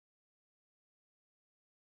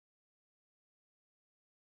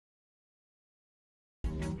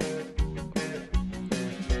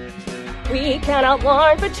We cannot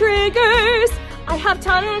warn for triggers. I have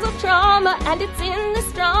tons of trauma and it's in this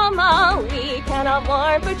drama. We cannot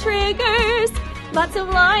warn for triggers. Lots of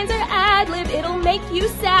lines are ad-lib, it'll make you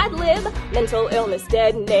sad-lib. Mental illness,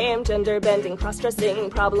 dead name, gender-bending, cross-dressing,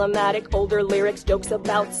 problematic, older lyrics, jokes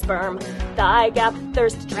about sperm. Thigh gap,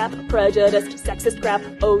 thirst trap, prejudiced, sexist crap,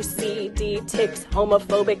 OCD, tics,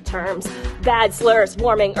 homophobic terms. Bad slurs,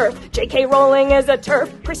 warming earth, JK Rowling is a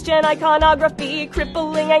turf. Christian iconography,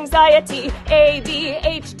 crippling anxiety,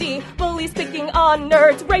 ADHD, bullies picking on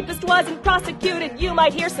nerds. Rapist wasn't prosecuted, you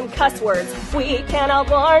might hear some cuss words. We cannot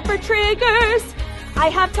warn for triggers. I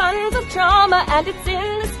have tons of trauma and it's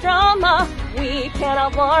in this drama. We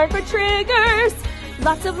cannot warn for triggers.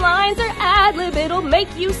 Lots of lines are ad-lib, it'll make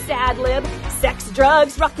you sad-lib. Sex,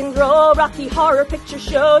 drugs, rock and roll, Rocky Horror Picture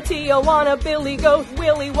Show, Tijuana, Billy Goat,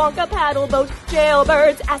 Willy Wonka, paddle boat,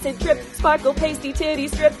 jailbirds, acid trip, sparkle, pasty, titty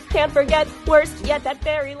strip. Can't forget, worst yet, that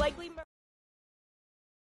very likely